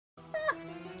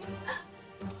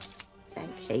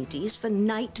Hades for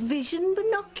night vision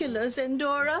binoculars,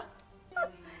 Endora.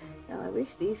 Now, I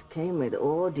wish these came with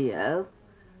audio.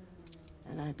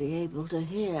 And I'd be able to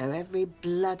hear every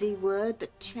bloody word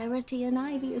that Charity and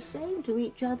Ivy are saying to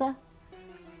each other.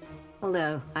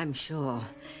 Although I'm sure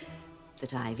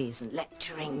that Ivy isn't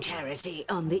lecturing Charity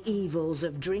on the evils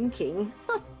of drinking.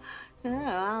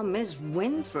 Our Miss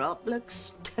Winthrop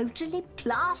looks totally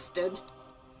plastered.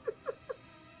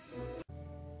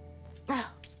 Oh,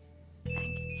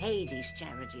 thank Hades,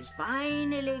 Charity's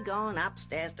finally gone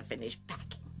upstairs to finish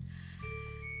packing.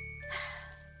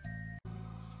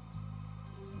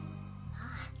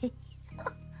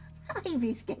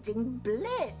 Ivy's getting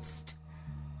blitzed.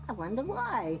 I wonder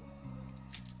why.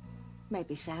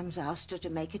 Maybe Sam's asked her to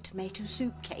make a tomato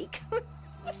soup cake.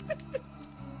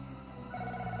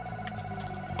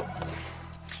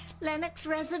 Lennox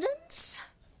residence?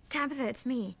 Tabitha, it's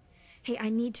me. Hey, I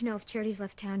need to know if Charity's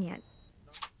left town yet.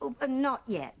 Oh, not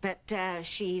yet, but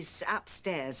she's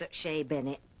upstairs at Shea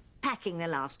Bennett, packing the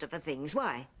last of her things.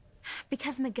 Why?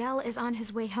 Because Miguel is on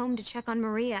his way home to check on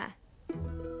Maria.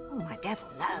 Oh, my devil,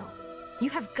 no. You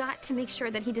have got to make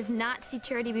sure that he does not see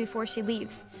Charity before she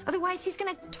leaves. Otherwise, he's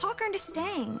gonna talk her into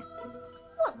staying.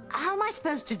 Well, how am I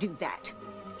supposed to do that?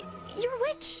 You're a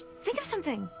witch. Think of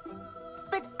something.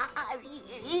 But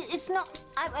it's not...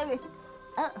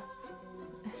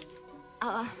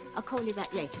 I'll call you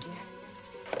back later, dear.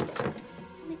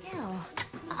 Miguel,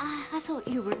 I thought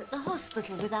you were at the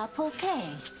hospital with our poor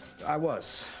Kay. I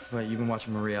was, but you've been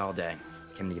watching Maria all day.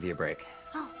 Came to give you a break.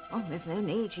 Oh, there's no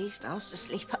need. She's fast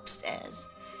asleep upstairs.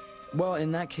 Well,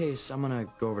 in that case, I'm gonna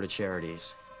go over to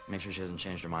Charity's. Make sure she hasn't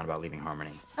changed her mind about leaving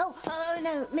Harmony. Oh,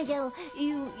 no, Miguel,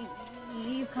 you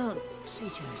can't see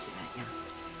Charity right now.